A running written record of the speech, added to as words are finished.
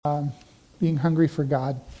being hungry for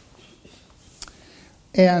God.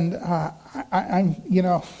 And I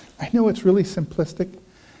know it's really simplistic.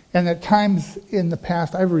 And at times in the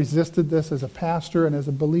past, I've resisted this as a pastor and as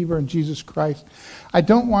a believer in Jesus Christ. I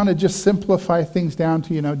don't want to just simplify things down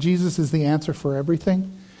to, Jesus is the answer for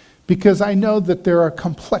everything. Because I know that there are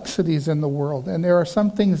complexities in the world. And there are some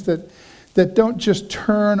things that don't just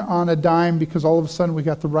turn on a dime because all of a sudden we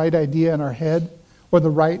got the right idea in our head or the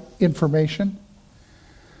right information.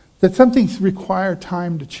 That some things require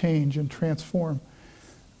time to change and transform.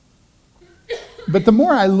 But the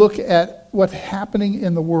more I look at what's happening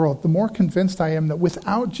in the world, the more convinced I am that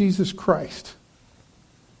without Jesus Christ,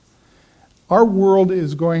 our world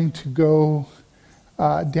is going to go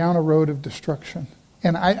down a road of destruction.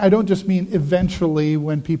 And I don't just mean eventually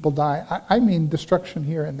when people die. I mean destruction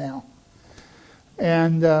here and now.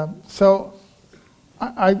 And so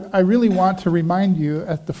I really want to remind you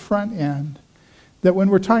at the front end that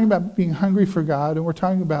when we're talking about being hungry for God and we're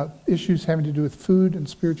talking about issues having to do with food and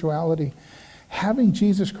spirituality, having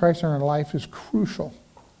Jesus Christ in our life is crucial.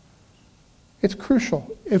 It's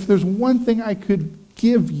crucial. If there's one thing I could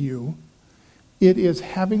give you, it is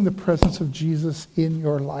having the presence of Jesus in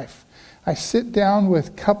your life. I sit down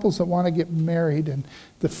with couples that want to get married, and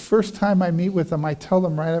the first time I meet with them, I tell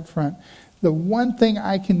them right up front, the one thing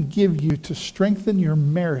I can give you to strengthen your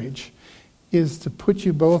marriage is to put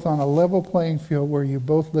you both on a level playing field where you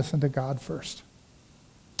both listen to God first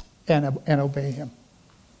and obey Him.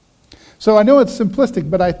 So I know it's simplistic,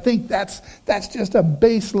 but I think that's just a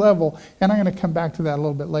base level, and I'm going to come back to that a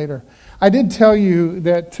little bit later. I did tell you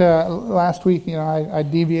that last week, I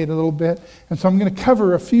deviated a little bit, and so I'm going to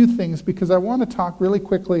cover a few things because I want to talk really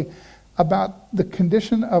quickly about the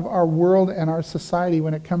condition of our world and our society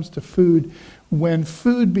when it comes to food, when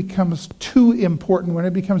food becomes too important, when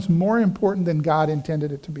it becomes more important than God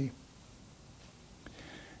intended it to be.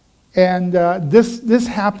 And this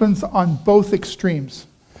happens on both extremes,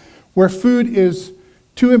 where food is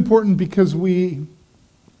too important because we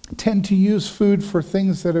tend to use food for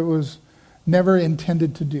things that it was never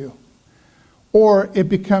intended to do. Or it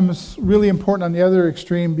becomes really important on the other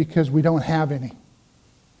extreme because we don't have any.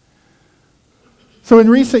 So in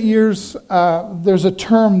recent years, there's a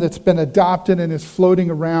term that's been adopted and is floating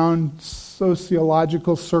around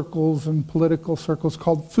sociological circles and political circles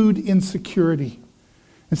called food insecurity.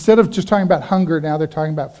 Instead of just talking about hunger, now they're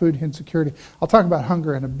talking about food insecurity. I'll talk about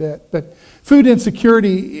hunger in a bit. But food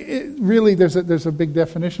insecurity, really, there's a big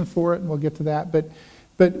definition for it, and we'll get to that.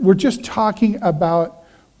 But we're just talking about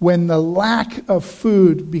when the lack of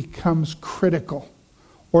food becomes critical,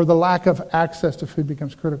 or the lack of access to food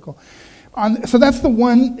becomes critical. So that's the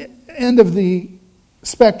one end of the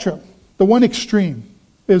spectrum. The one extreme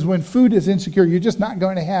is when food is insecure. You're just not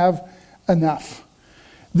going to have enough.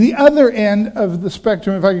 The other end of the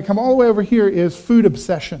spectrum, if I could come all the way over here, is food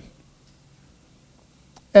obsession.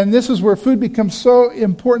 And this is where food becomes so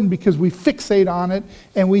important because we fixate on it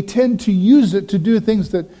and we tend to use it to do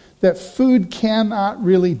things that food cannot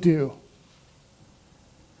really do.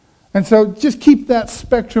 And so just keep that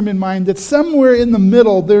spectrum in mind, that somewhere in the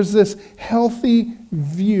middle there's this healthy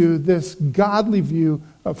view, this godly view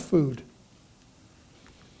of food.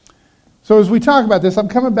 So as we talk about this, I'm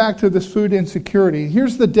coming back to this food insecurity.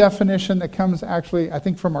 Here's the definition that comes actually, I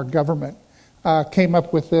think, from our government. Came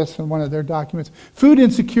up with this in one of their documents. Food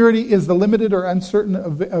insecurity is the limited or uncertain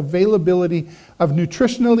availability of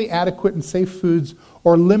nutritionally adequate and safe foods,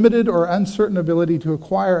 or limited or uncertain ability to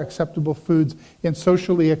acquire acceptable foods in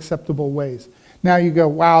socially acceptable ways. Now you go,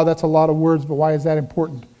 wow, that's a lot of words, but why is that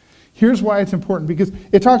important? Here's why it's important, because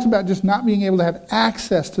it talks about just not being able to have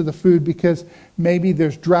access to the food because maybe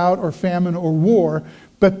there's drought or famine or war,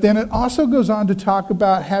 but then it also goes on to talk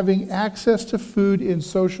about having access to food in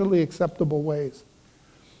socially acceptable ways.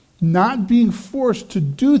 Not being forced to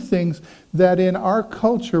do things that in our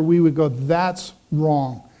culture we would go, that's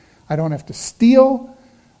wrong. I don't have to steal.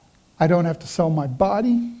 I don't have to sell my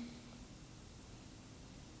body.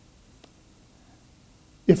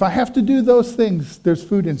 If I have to do those things, there's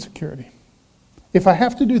food insecurity. If I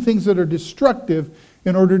have to do things that are destructive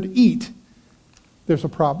in order to eat, there's a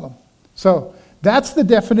problem. So that's the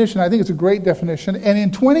definition. I think it's a great definition. And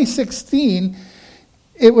in 2016,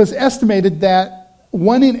 it was estimated that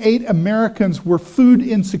 1 in 8 Americans were food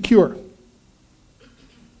insecure.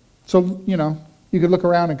 So, you could look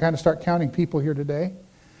around and kind of start counting people here today.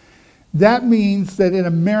 That means that in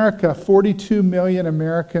America, 42 million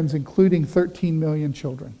Americans, including 13 million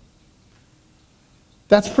children.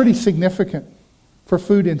 That's pretty significant for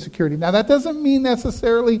food insecurity. Now, that doesn't mean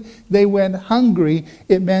necessarily they went hungry.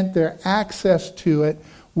 It meant their access to it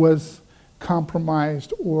was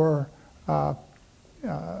compromised or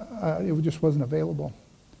It just wasn't available.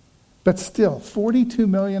 But still, 42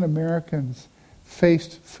 million Americans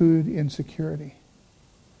faced food insecurity.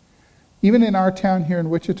 Even in our town here in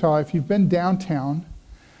Wichita, if you've been downtown,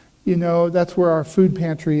 you know that's where our food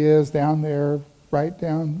pantry is, down there, right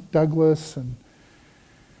down Douglas and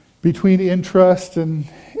between Intrust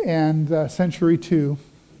and Century 2.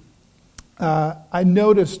 I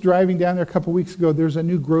noticed driving down there a couple weeks ago, there's a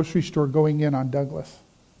new grocery store going in on Douglas.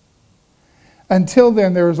 Until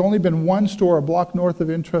then, there has only been one store a block north of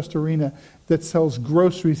Intrust Arena that sells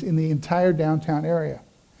groceries in the entire downtown area.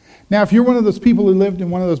 Now, if you're one of those people who lived in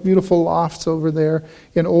one of those beautiful lofts over there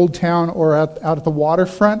in Old Town or out at the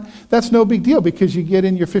waterfront, that's no big deal because you get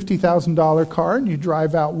in your $50,000 car and you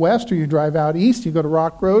drive out west or you drive out east, you go to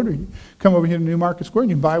Rock Road or you come over here to Newmarket Square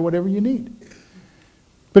and you buy whatever you need.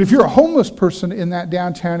 But if you're a homeless person in that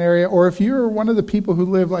downtown area, or if you're one of the people who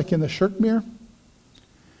live like in the Shirkmere,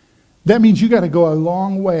 that means you got to go a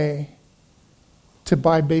long way to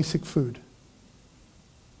buy basic food.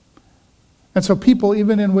 And so people,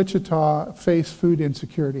 even in Wichita, face food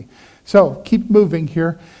insecurity. So keep moving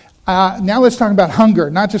here. Now let's talk about hunger,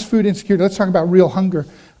 not just food insecurity. Let's talk about real hunger.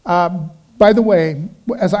 By the way,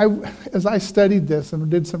 as I studied this and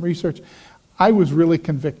did some research, I was really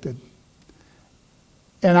convicted.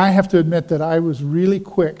 And I have to admit that I was really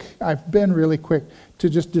quick, I've been really quick to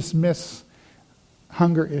just dismiss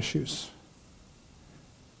hunger issues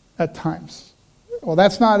at times. Well,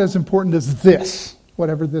 that's not as important as this,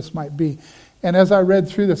 whatever this might be. And as I read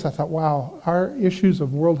through this, I thought, wow, our issues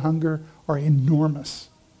of world hunger are enormous.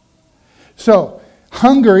 So,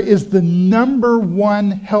 hunger is the number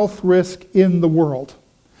one health risk in the world.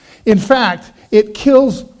 In fact, it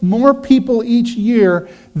kills more people each year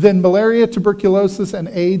than malaria, tuberculosis, and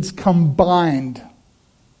AIDS combined.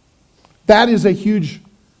 That is a huge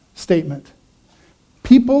statement.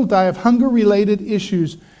 People die of hunger-related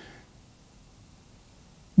issues.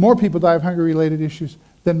 More people die of hunger-related issues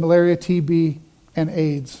than malaria, TB, and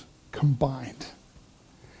AIDS combined.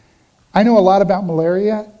 I know a lot about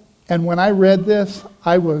malaria, and when I read this,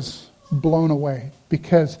 I was blown away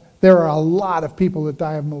because there are a lot of people that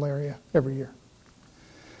die of malaria every year.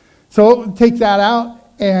 So take that out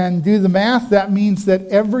and do the math. That means that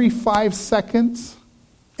every 5 seconds,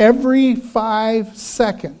 a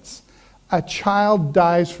child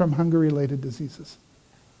dies from hunger-related diseases.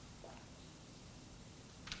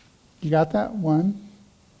 You got that? 1,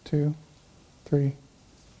 2, 3,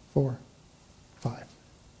 4, 5.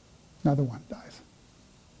 Another one dies.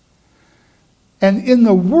 And in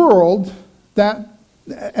the world,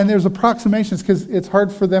 and there's approximations because it's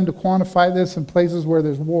hard for them to quantify this in places where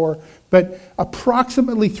there's war, but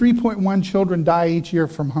approximately 3.1 children die each year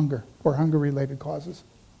from hunger or hunger-related causes.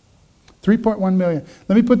 3.1 million.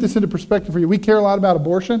 Let me put this into perspective for you. We care a lot about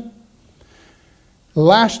abortion.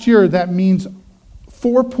 Last year, that means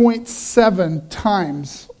 4.7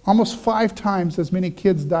 times, almost 5 times as many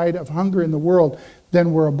kids died of hunger in the world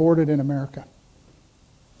than were aborted in America.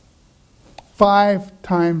 5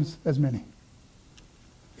 times as many.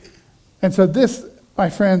 And so this,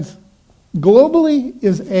 my friends, globally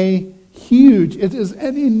is it is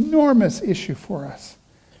an enormous issue for us.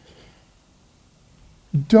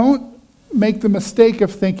 Don't make the mistake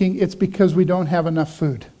of thinking it's because we don't have enough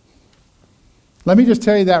food. Let me just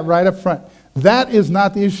tell you that right up front. That is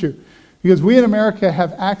not the issue. Because we in America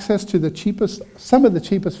have access to some of the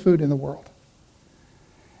cheapest food in the world.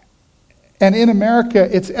 And in America,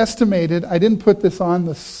 it's estimated, I didn't put this on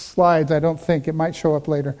the slides, I don't think, it might show up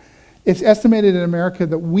later. It's estimated in America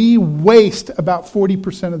that we waste about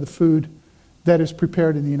 40% of the food that is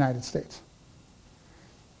prepared in the United States.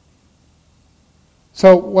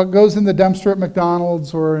 So what goes in the dumpster at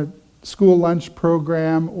McDonald's or a school lunch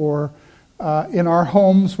program or in our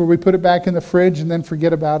homes where we put it back in the fridge and then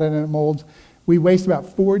forget about it and it molds, we waste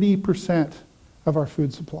about 40% of our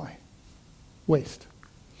food supply. Waste.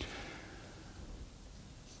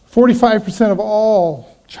 45% of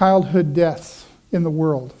all childhood deaths in the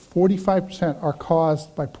world, 45% are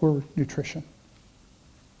caused by poor nutrition.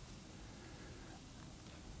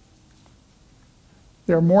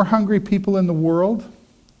 There are more hungry people in the world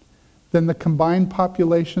than the combined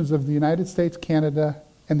populations of the United States, Canada,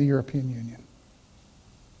 and the European Union.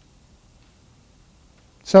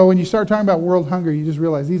 So when you start talking about world hunger, you just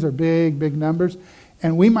realize these are big, big numbers.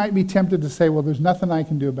 And we might be tempted to say, well, there's nothing I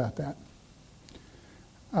can do about that.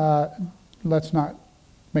 Let's not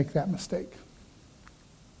make that mistake.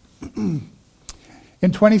 In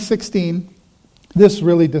 2016, this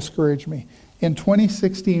really discouraged me. In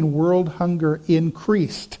 2016, world hunger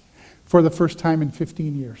increased for the first time in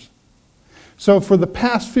 15 years. So for the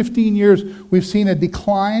past 15 years, we've seen a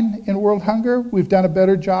decline in world hunger. We've done a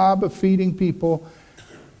better job of feeding people.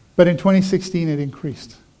 But in 2016, it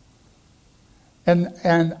increased.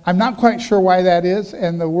 And I'm not quite sure why that is.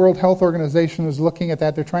 And the World Health Organization is looking at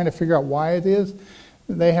that. They're trying to figure out why it is.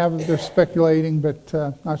 They're speculating, but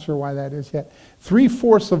not sure why that is yet.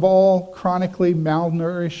 3/4 of all chronically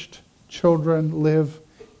malnourished children live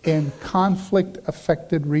in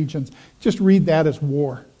conflict-affected regions. Just read that as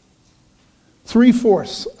war.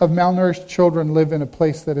 3/4 of malnourished children live in a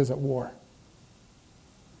place that is at war.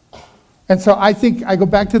 And so I think I go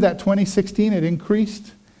back to that 2016, it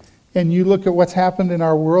increased. And you look at what's happened in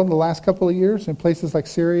our world the last couple of years in places like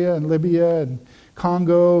Syria and Libya and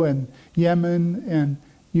Congo and Yemen, and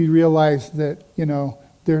you realize that,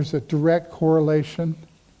 there's a direct correlation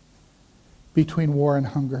between war and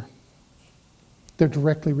hunger. They're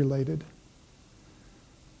directly related.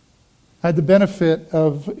 I had the benefit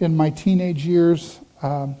of, in my teenage years,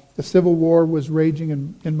 the civil war was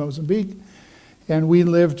raging in Mozambique, and we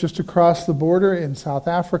lived just across the border in South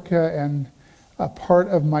Africa, and a part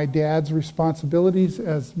of my dad's responsibilities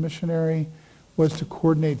as missionary was to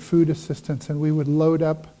coordinate food assistance, and we would load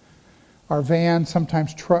up our van,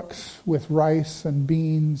 sometimes trucks, with rice and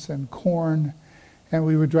beans and corn, and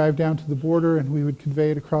we would drive down to the border, and we would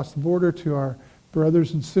convey it across the border to our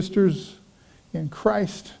brothers and sisters in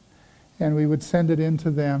Christ, and we would send it in to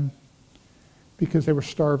them because they were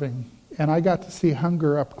starving. And I got to see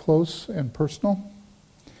hunger up close and personal,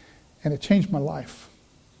 and it changed my life.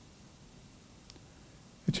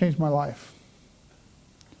 It changed my life.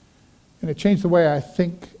 And it changed the way I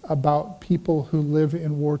think about people who live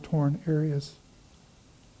in war-torn areas,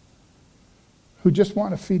 who just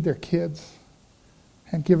want to feed their kids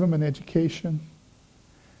and give them an education.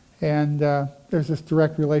 And there's this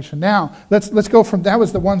direct relation. Now, let's go from, that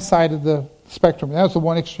was the one side of the spectrum. That was the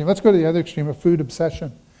one extreme. Let's go to the other extreme of food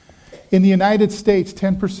obsession. In the United States,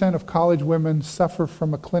 10% of college women suffer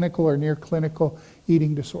from a clinical or near clinical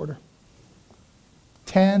eating disorder.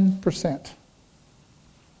 10%.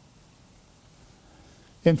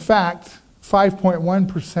 In fact,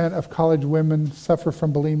 5.1% of college women suffer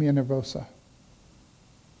from bulimia nervosa.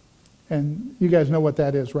 And you guys know what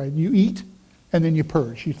that is, right? You eat, and then you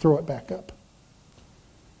purge. You throw it back up.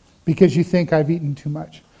 Because you think, I've eaten too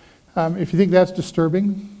much. If you think that's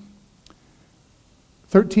disturbing,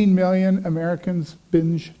 13 million Americans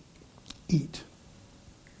binge eat.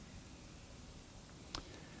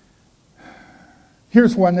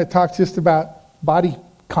 Here's one that talks just about body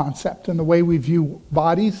concept and the way we view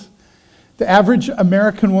bodies. The average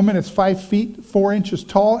American woman is 5 feet 4 inches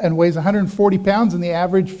tall and weighs 140 pounds, and the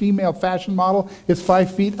average female fashion model is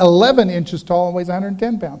 5 feet 11 inches tall and weighs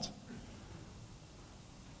 110 pounds.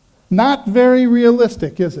 Not very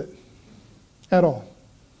realistic, is it? At all.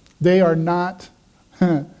 They are not,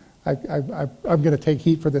 I'm going to take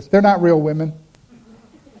heat for this. They're not real women.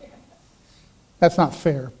 That's not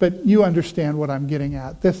fair, but you understand what I'm getting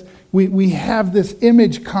at. We have this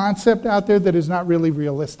image concept out there that is not really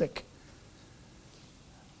realistic.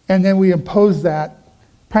 And then we impose that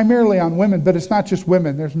primarily on women, but it's not just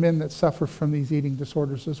women. There's men that suffer from these eating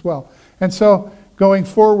disorders as well. And so going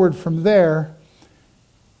forward from there,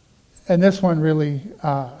 and this one really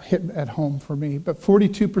hit at home for me, but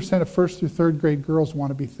 42% of first through third grade girls want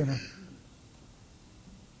to be thinner.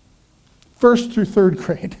 First through third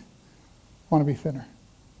grade want to be thinner.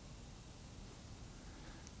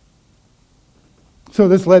 So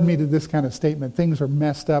this led me to this kind of statement: things are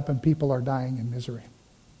messed up and people are dying in misery.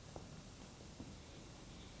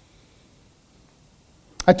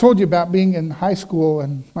 I told you about being in high school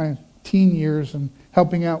and my teen years and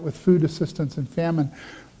helping out with food assistance and famine.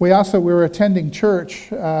 We were attending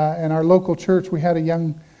church, and our local church, we had a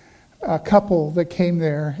young couple that came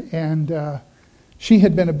there, and she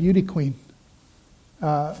had been a beauty queen.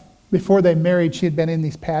 Before they married, she had been in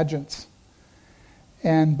these pageants.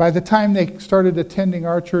 And by the time they started attending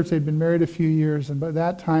our church, they'd been married a few years, and by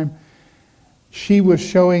that time, she was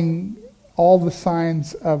showing all the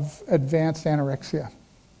signs of advanced anorexia.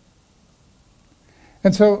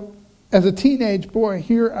 And so, as a teenage boy,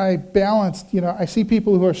 here I balanced, I see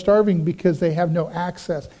people who are starving because they have no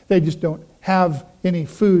access. They just don't have any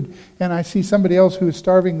food. And I see somebody else who is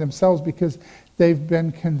starving themselves because they've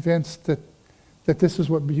been convinced that this is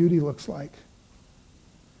what beauty looks like.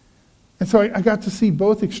 And so I got to see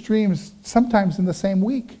both extremes sometimes in the same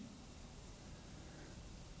week.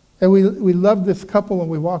 And we loved this couple and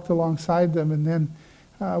we walked alongside them, and then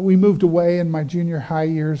we moved away in my junior high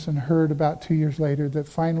years and heard about 2 years later that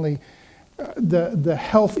finally the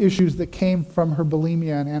health issues that came from her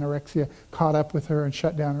bulimia and anorexia caught up with her and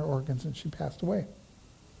shut down her organs, and she passed away.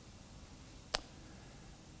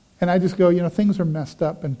 And I just go, things are messed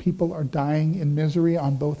up and people are dying in misery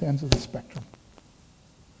on both ends of the spectrum.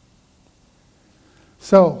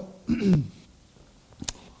 So,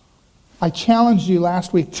 I challenged you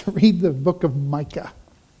last week to read the book of Micah.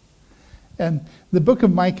 And the book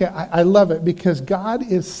of Micah, I love it because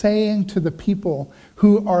God is saying to the people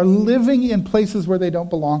who are living in places where they don't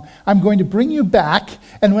belong, I'm going to bring you back,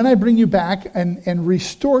 and when I bring you back and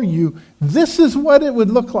restore you, this is what it would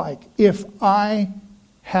look like if I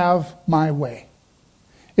have my way.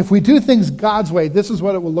 If we do things God's way, this is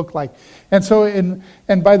what it will look like. And so,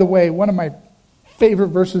 and by the way, one of my favorite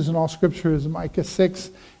verses in all Scripture is Micah 6,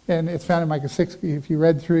 and it's found in Micah 6. If you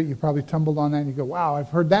read through it, you probably tumbled on that and you go, wow, I've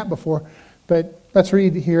heard that before. But let's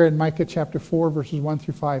read here in Micah chapter 4, verses 1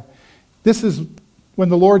 through 5. This is when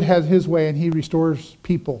the Lord has his way and he restores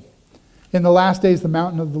people. In the last days, the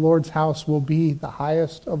mountain of the Lord's house will be the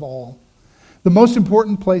highest of all, the most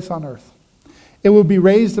important place on earth. It will be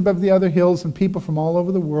raised above the other hills, and people from all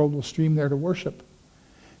over the world will stream there to worship.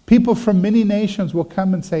 People from many nations will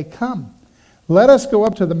come and say, come, let us go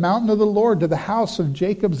up to the mountain of the Lord, to the house of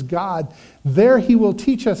Jacob's God. There he will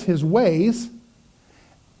teach us his ways,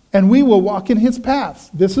 and we will walk in his paths.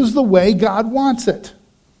 This is the way God wants it.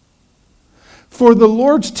 For the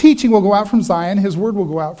Lord's teaching will go out from Zion, his word will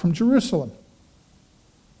go out from Jerusalem.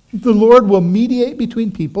 The Lord will mediate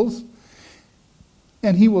between peoples,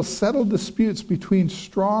 and he will settle disputes between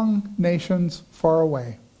strong nations far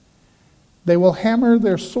away. They will hammer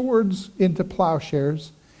their swords into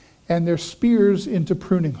plowshares and their spears into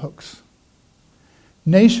pruning hooks.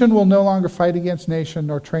 Nation will no longer fight against nation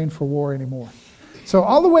nor train for war anymore. So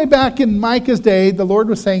all the way back in Micah's day, the Lord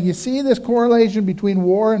was saying, you see this correlation between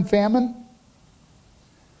war and famine?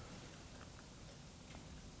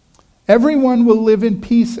 Everyone will live in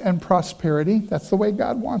peace and prosperity. That's the way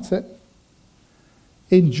God wants it.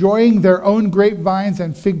 Enjoying their own grapevines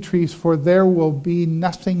and fig trees, for there will be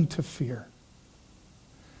nothing to fear.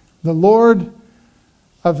 The Lord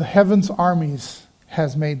of the heaven's armies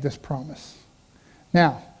has made this promise.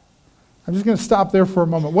 Now, I'm just going to stop there for a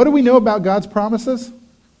moment. What do we know about God's promises?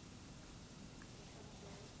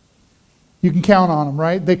 You can count on them,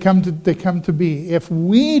 right? They come to be. If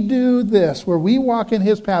we do this, where we walk in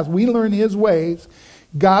his paths, we learn his ways,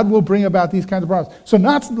 God will bring about these kinds of promises. So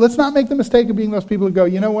let's not make the mistake of being those people who go,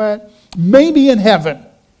 you know what? Maybe in heaven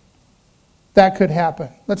that could happen.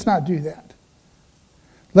 Let's not do that.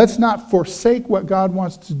 Let's not forsake what God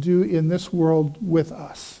wants to do in this world with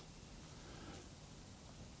us.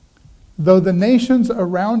 Though the nations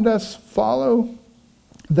around us follow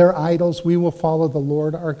their idols, we will follow the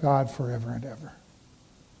Lord our God forever and ever.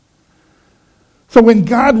 So when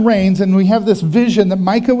God reigns, and we have this vision that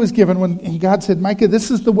Micah was given, and God said, Micah,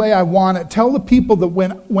 this is the way I want it. Tell the people that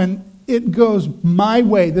when it goes my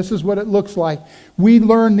way, this is what it looks like. We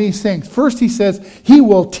learn these things. First he says, he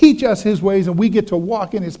will teach us his ways, and we get to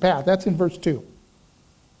walk in his path. That's in verse 2.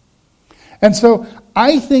 And so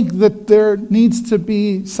I think that there needs to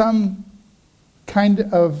be some kind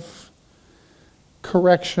of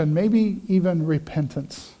correction, maybe even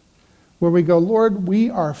repentance, where we go, Lord, we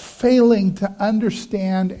are failing to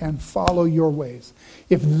understand and follow your ways.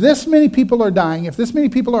 If this many people are dying, if this many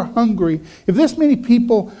people are hungry, if this many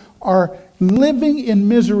people are living in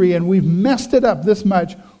misery and we've messed it up this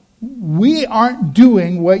much, we aren't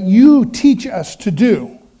doing what you teach us to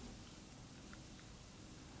do.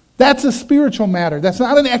 That's a spiritual matter. That's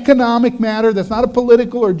not an economic matter. That's not a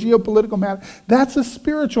political or geopolitical matter. That's a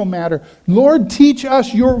spiritual matter. Lord, teach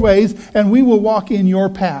us your ways, and we will walk in your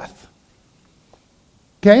path.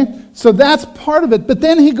 Okay? So that's part of it. But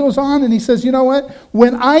then he goes on and he says, you know what?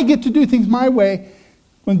 When I get to do things my way,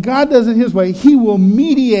 when God does it his way, he will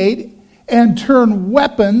mediate and turn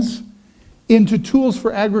weapons into tools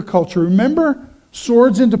for agriculture. Remember?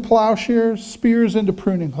 Swords into plowshares, spears into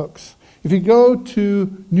pruning hooks. If you go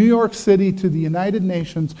to New York City, to the United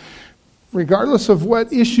Nations, regardless of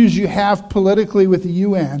what issues you have politically with the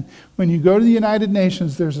UN, when you go to the United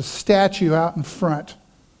Nations, there's a statue out in front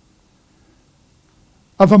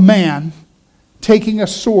of a man taking a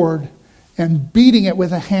sword and beating it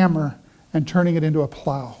with a hammer and turning it into a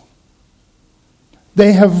plow.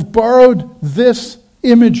 They have borrowed this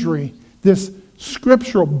imagery, this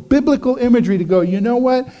scriptural, biblical imagery to go, you know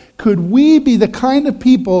what? Could we be the kind of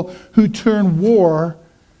people who turn war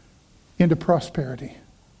into prosperity?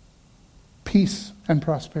 Peace and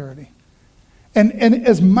prosperity. And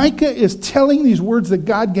as Micah is telling these words that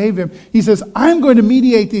God gave him, he says, I'm going to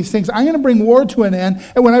mediate these things. I'm going to bring war to an end.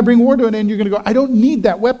 And when I bring war to an end, you're going to go, I don't need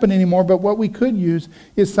that weapon anymore, but what we could use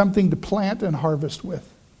is something to plant and harvest with.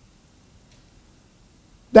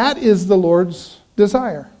 That is the Lord's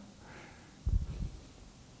desire.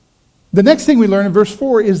 The next thing we learn in verse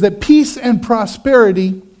 4 is that peace and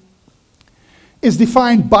prosperity is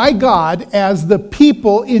defined by God as the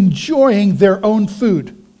people enjoying their own food.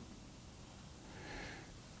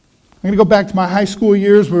 I'm going to go back to my high school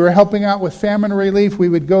years. We were helping out with famine relief. We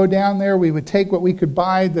would go down there. We would take what we could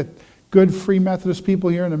buy that good Free Methodist people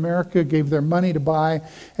here in America gave their money to buy.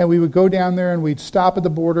 And we would go down there and we'd stop at the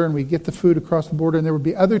border and we'd get the food across the border. And there would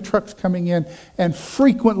be other trucks coming in. And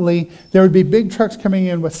frequently there would be big trucks coming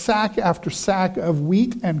in with sack after sack of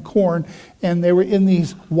wheat and corn. And they were in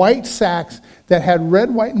these white sacks that had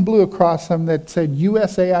red, white, and blue across them that said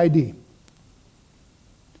USAID.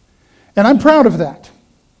 And I'm proud of that.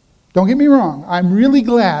 Don't get me wrong. I'm really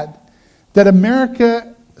glad that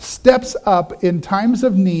America steps up in times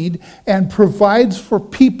of need and provides for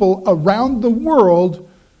people around the world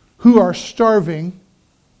who are starving.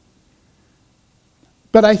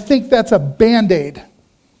 But I think that's a Band-Aid.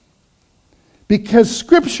 Because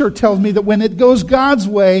Scripture tells me that when it goes God's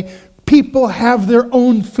way, people have their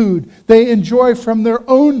own food. They enjoy from their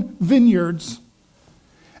own vineyards.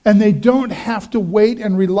 And they don't have to wait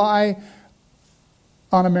and rely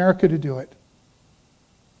on America to do it.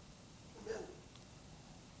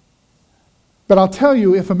 But I'll tell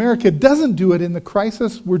you, if America doesn't do it in the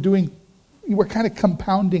crisis, we're kind of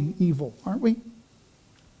compounding evil, aren't we?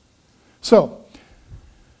 So,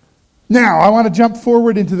 now I want to jump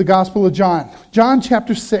forward into the Gospel of John. John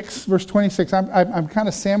chapter 6, verse 26. I'm kind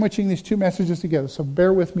of sandwiching these two messages together, so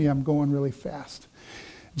bear with me, I'm going really fast.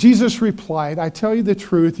 Jesus replied, I tell you the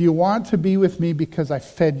truth, you want to be with me because I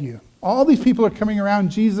fed you. All these people are coming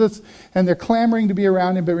around Jesus, and they're clamoring to be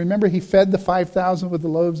around him, but remember, he fed the 5,000 with the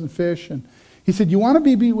loaves and fish, and he said, you want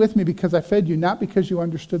to be with me because I fed you, not because you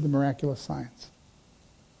understood the miraculous signs.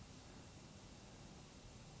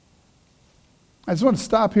 I just want to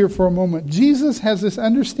stop here for a moment. Jesus has this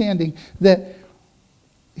understanding that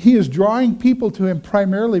he is drawing people to him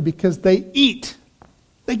primarily because they eat.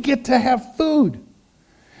 They get to have food.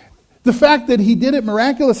 The fact that he did it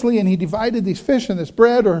miraculously and he divided these fish and this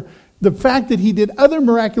bread, or the fact that he did other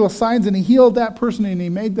miraculous signs and he healed that person and he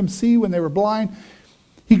made them see when they were blind,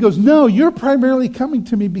 he goes, no, you're primarily coming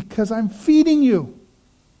to me because I'm feeding you.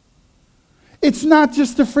 It's not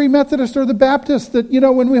just the Free Methodist or the Baptist that,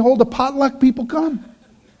 when we hold a potluck, people come.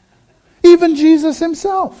 Even Jesus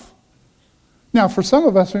himself. Now, for some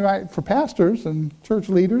of us, for pastors and church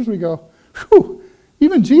leaders, we go, whew,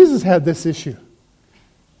 even Jesus had this issue.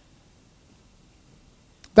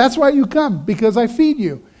 That's why you come, because I feed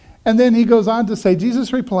you. And then he goes on to say,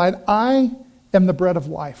 Jesus replied, I am the bread of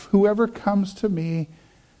life. Whoever comes to me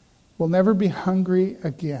will never be hungry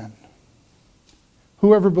again.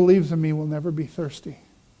 Whoever believes in me will never be thirsty.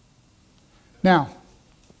 Now,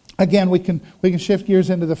 again, we can shift gears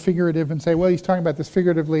into the figurative and say, well, he's talking about this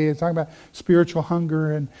figuratively. He's talking about spiritual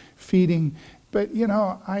hunger and feeding. But,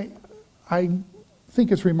 I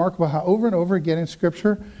think it's remarkable how over and over again in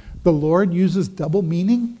Scripture, the Lord uses double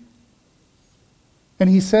meaning. And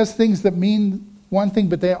he says things that mean one thing,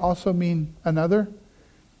 but they also mean another.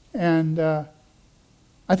 And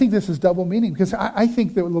I think this is double meaning, because I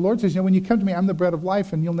think that the Lord says, when you come to me, I'm the bread of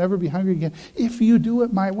life, and you'll never be hungry again if you do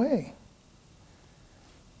it my way.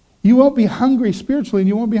 You won't be hungry spiritually, and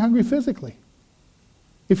you won't be hungry physically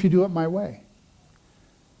if you do it my way.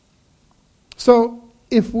 So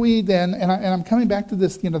if we then, and I'm coming back to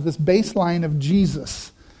this, this baseline of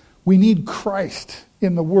Jesus, we need Christ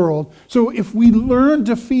in the world. So if we learn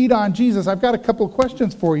to feed on Jesus, I've got a couple of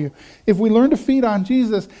questions for you. If we learn to feed on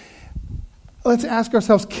Jesus, let's ask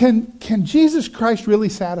ourselves, can Jesus Christ really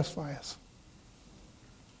satisfy us?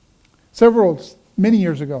 Many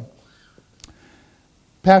years ago,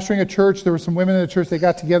 pastoring a church, there were some women in the church, they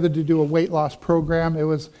got together to do a weight loss program. It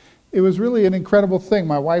was really an incredible thing.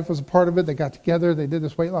 My wife was a part of it. They got together, they did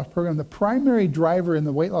this weight loss program. The primary driver in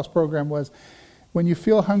the weight loss program was, when you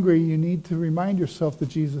feel hungry, you need to remind yourself that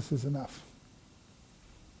Jesus is enough.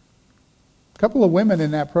 A couple of women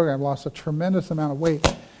in that program lost a tremendous amount of weight.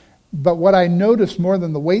 But what I noticed more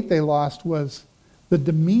than the weight they lost was the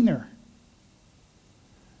demeanor.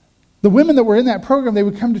 The women that were in that program, they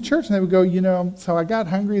would come to church and they would go, so I got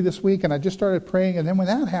hungry this week and I just started praying, and then when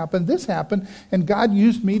that happened, this happened, and God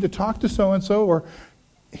used me to talk to so-and-so, or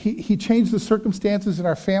he changed the circumstances in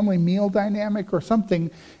our family meal dynamic or something.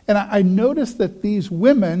 And I noticed that these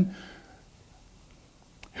women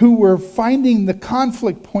who were finding the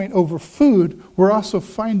conflict point over food were also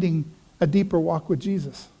finding a deeper walk with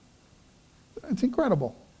Jesus. It's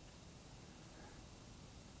incredible.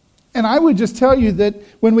 And I would just tell you that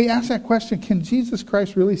when we ask that question, can Jesus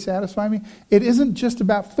Christ really satisfy me? It isn't just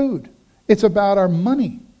about food. It's about our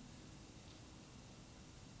money.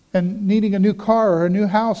 and needing a new car or a new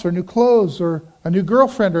house or new clothes or a new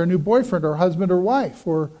girlfriend or a new boyfriend or husband or wife.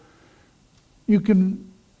 Or you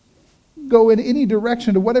can go in any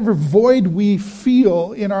direction to whatever void we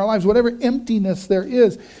feel in our lives, whatever emptiness there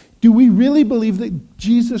is. Do we really believe that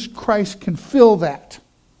Jesus Christ can fill that?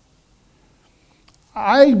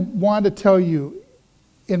 I want to tell you,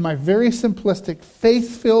 in my very simplistic,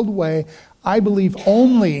 faith-filled way, I believe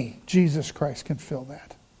only Jesus Christ can fill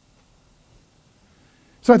that.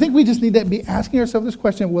 So I think we just need to be asking ourselves this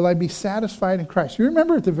question: will I be satisfied in Christ? You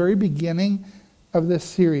remember at the very beginning of this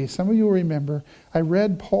series, some of you will remember, I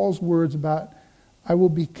read Paul's words about, I will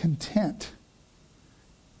be content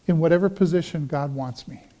in whatever position God wants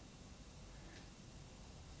me.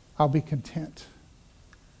 I'll be content.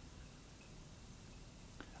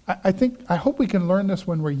 I hope we can learn this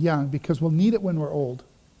when we're young, because we'll need it when we're old.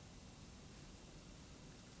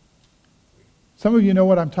 Some of you know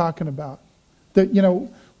what I'm talking about. That,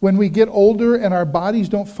 when we get older and our bodies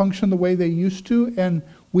don't function the way they used to, and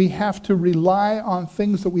we have to rely on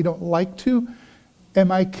things that we don't like to,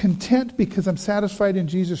 am I content because I'm satisfied in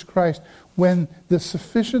Jesus Christ when the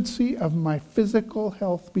sufficiency of my physical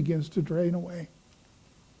health begins to drain away?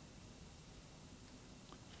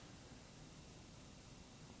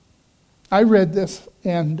 I read this,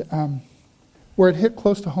 and where it hit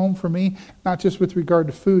close to home for me, not just with regard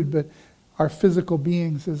to food, but our physical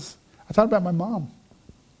beings, is I thought about my mom.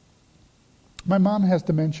 My mom has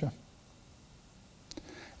dementia.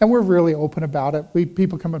 And we're really open about it.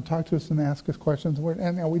 People come and talk to us and ask us questions,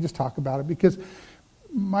 and we just talk about it, because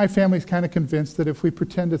my family's kind of convinced that if we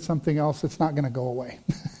pretend it's something else, it's not going to go away.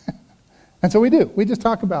 And so we do. We just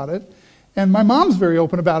talk about it. And my mom's very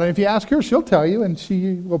open about it. If you ask her, she'll tell you, and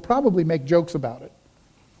she will probably make jokes about it.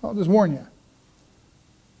 I'll just warn you.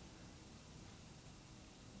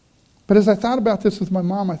 But as I thought about this with my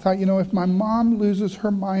mom, I thought, if my mom loses her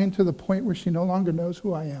mind to the point where she no longer knows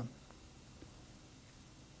who I am,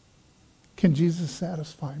 can Jesus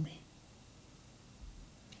satisfy me?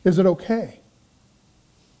 Is it okay?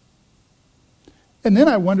 And then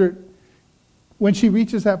I wondered, when she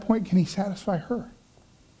reaches that point, can he satisfy her?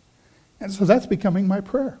 And so that's becoming my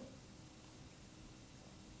prayer.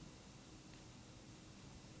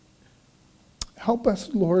 Help us,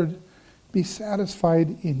 Lord, be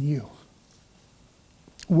satisfied in you.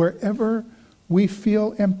 Wherever we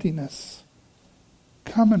feel emptiness,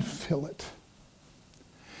 come and fill it.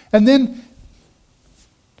 And then,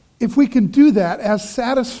 if we can do that as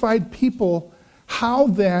satisfied people, how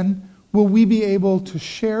then will we be able to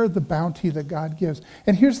share the bounty that God gives?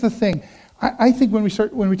 And here's the thing. I think when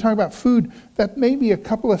we talk about food, that may be a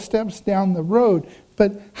couple of steps down the road,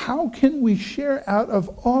 but how can we share out of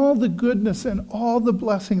all the goodness and all the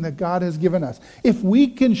blessing that God has given us? If we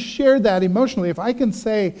can share that emotionally, if I can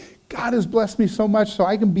say, God has blessed me so much so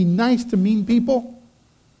I can be nice to mean people,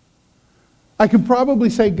 I can probably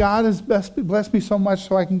say, God has blessed me so much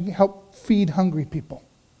so I can help feed hungry people.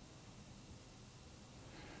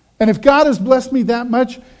 And if God has blessed me that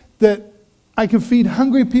much that I can feed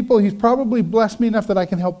hungry people, he's probably blessed me enough that I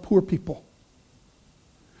can help poor people.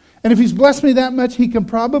 And if he's blessed me that much, he can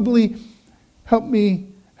probably help me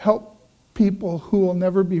help people who will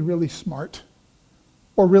never be really smart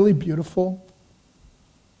or really beautiful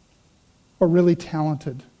or really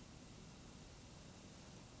talented.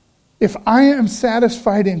 If I am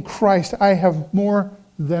satisfied in Christ, I have more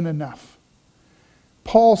than enough.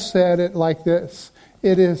 Paul said it like this: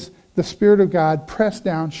 it is the Spirit of God pressed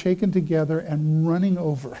down, shaken together, and running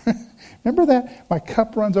over. Remember that? My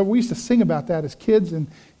cup runs over. We used to sing about that as kids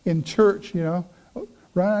in church,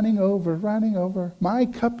 running over, running over. My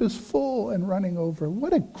cup is full and running over.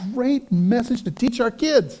 What a great message to teach our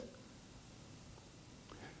kids.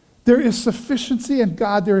 There is sufficiency in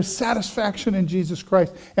God. There is satisfaction in Jesus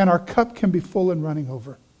Christ. And our cup can be full and running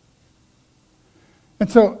over. And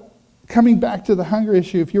so, coming back to the hunger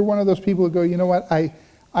issue, if you're one of those people who go, you know what, I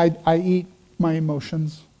eat my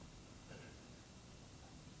emotions.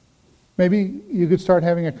 Maybe you could start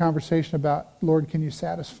having a conversation about, Lord, can you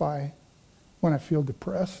satisfy when I feel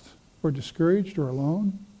depressed or discouraged or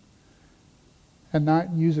alone? And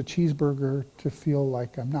not use a cheeseburger to feel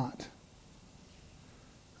like I'm not.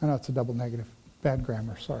 I know it's a double negative. Bad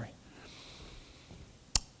grammar, sorry.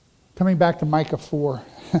 Coming back to Micah 4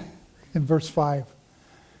 in verse 5.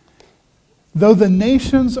 Though the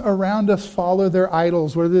nations around us follow their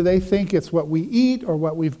idols, whether they think it's what we eat or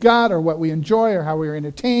what we've got or what we enjoy or how we're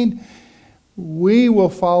entertained, we will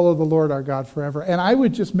follow the Lord our God forever. And I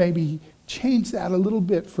would just maybe change that a little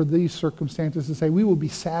bit for these circumstances to say we will be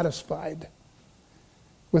satisfied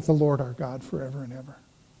with the Lord our God forever and ever.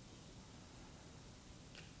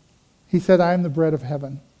 He said, I am the bread of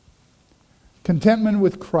heaven. Contentment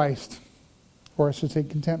with Christ, or I should say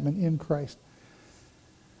contentment in Christ,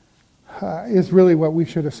 is really what we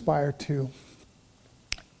should aspire to.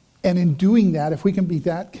 And in doing that, if we can be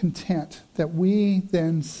that content, that we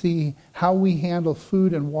then see how we handle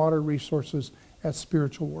food and water resources as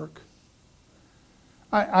spiritual work.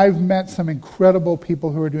 I've met some incredible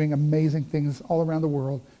people who are doing amazing things all around the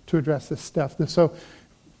world to address this stuff. So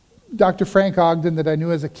Dr. Frank Ogden, that I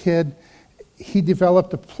knew as a kid, he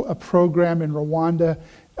developed a program in Rwanda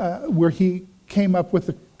where he came up with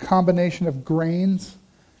a combination of grains.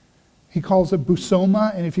 He calls it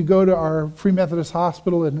Busoma, and if you go to our Free Methodist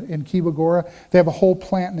Hospital in Kibagora, they have a whole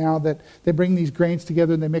plant now that they bring these grains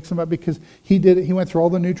together and they mix them up because he did it. He went through all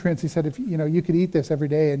the nutrients. He said, if you could eat this every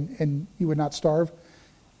day and you would not starve.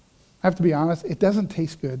 I have to be honest, it doesn't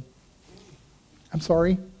taste good. I'm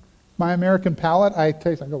sorry. My American palate, I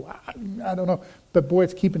go, I don't know. But boy,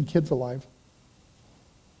 it's keeping kids alive.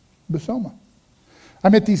 Busoma. I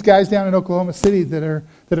met these guys down in Oklahoma City that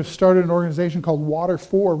have started an organization called Water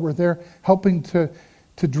For, where they're helping to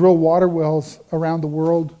drill water wells around the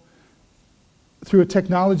world through a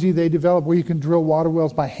technology they developed where you can drill water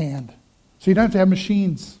wells by hand. So you don't have to have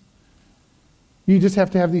machines. You just have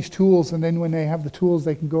to have these tools, and then when they have the tools,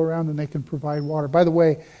 they can go around and they can provide water. By the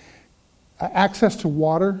way, access to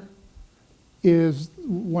water is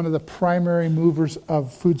one of the primary movers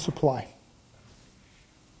of food supply.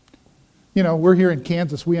 We're here in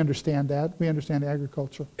Kansas. We understand that. We understand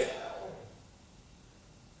agriculture.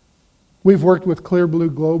 We've worked with Clear Blue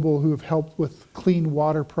Global, who have helped with clean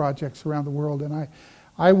water projects around the world. And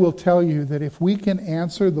I will tell you that if we can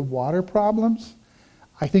answer the water problems,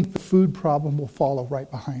 I think the food problem will follow right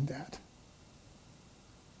behind that.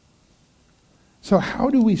 So how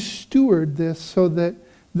do we steward this so that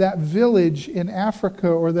that village in Africa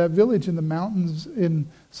or that village in the mountains in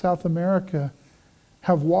South America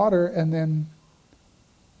have water and then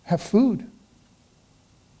have food?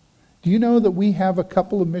 Do you know that we have a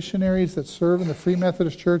couple of missionaries that serve in the Free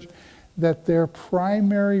Methodist Church that their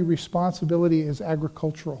primary responsibility is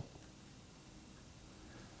agricultural?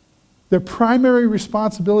 Their primary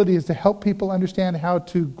responsibility is to help people understand how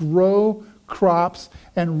to grow crops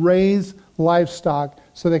and raise livestock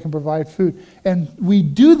so they can provide food. And we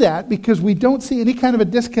do that because we don't see any kind of a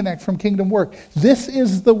disconnect from kingdom work. This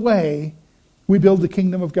is the way we build the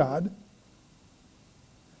kingdom of God.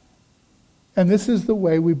 And this is the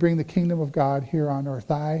way we bring the kingdom of God here on earth.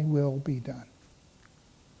 Thy will be done.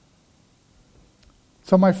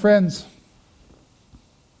 So my friends,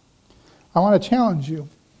 I want to challenge you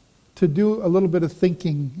to do a little bit of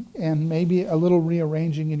thinking and maybe a little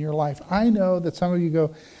rearranging in your life. I know that some of you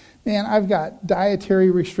go, man, I've got dietary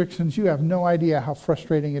restrictions. You have no idea how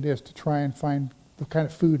frustrating it is to try and find the kind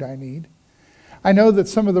of food I need. I know that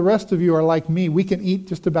some of the rest of you are like me. We can eat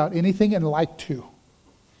just about anything and like to.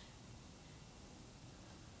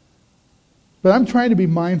 But I'm trying to be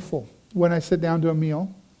mindful when I sit down to a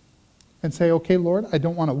meal and say, okay, Lord, I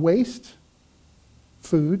don't want to waste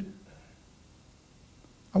food.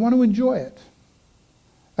 I want to enjoy it.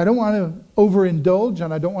 I don't want to overindulge,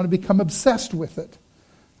 and I don't want to become obsessed with it.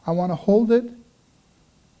 I want to hold it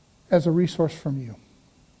as a resource from you.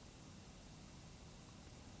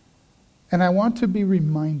 And I want to be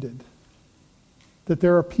reminded that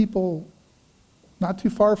there are people not too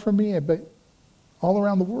far from me, but all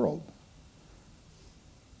around the world,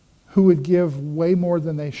 who would give way more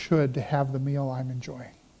than they should to have the meal I'm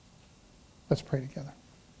enjoying. Let's pray together.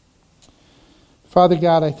 Father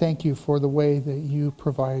God, I thank you for the way that you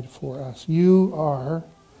provide for us. You are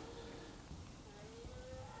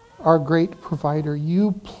our great provider.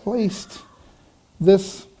 You placed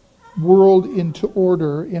this world into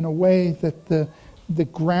order in a way that the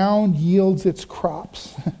ground yields its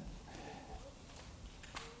crops.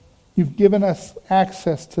 You've given us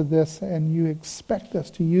access to this, and you expect us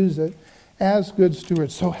to use it as good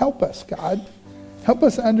stewards. So help us, God. Help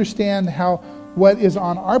us understand how what is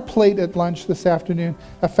on our plate at lunch this afternoon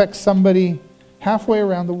affects somebody halfway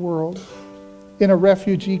around the world in a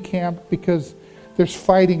refugee camp because there's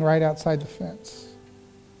fighting right outside the fence,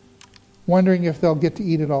 wondering if they'll get to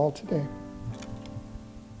eat it all today.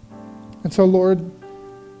 And so, Lord,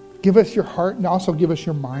 give us your heart and also give us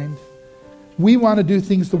your mind. We want to do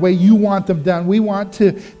things the way you want them done. We want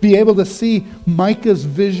to be able to see Micah's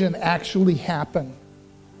vision actually happen.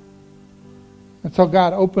 And so,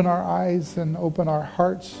 God, open our eyes and open our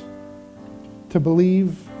hearts to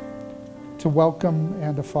believe, to welcome,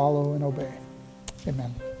 and to follow and obey.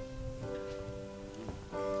 Amen.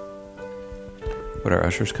 Would our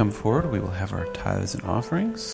ushers come forward? We will have our tithes and offerings.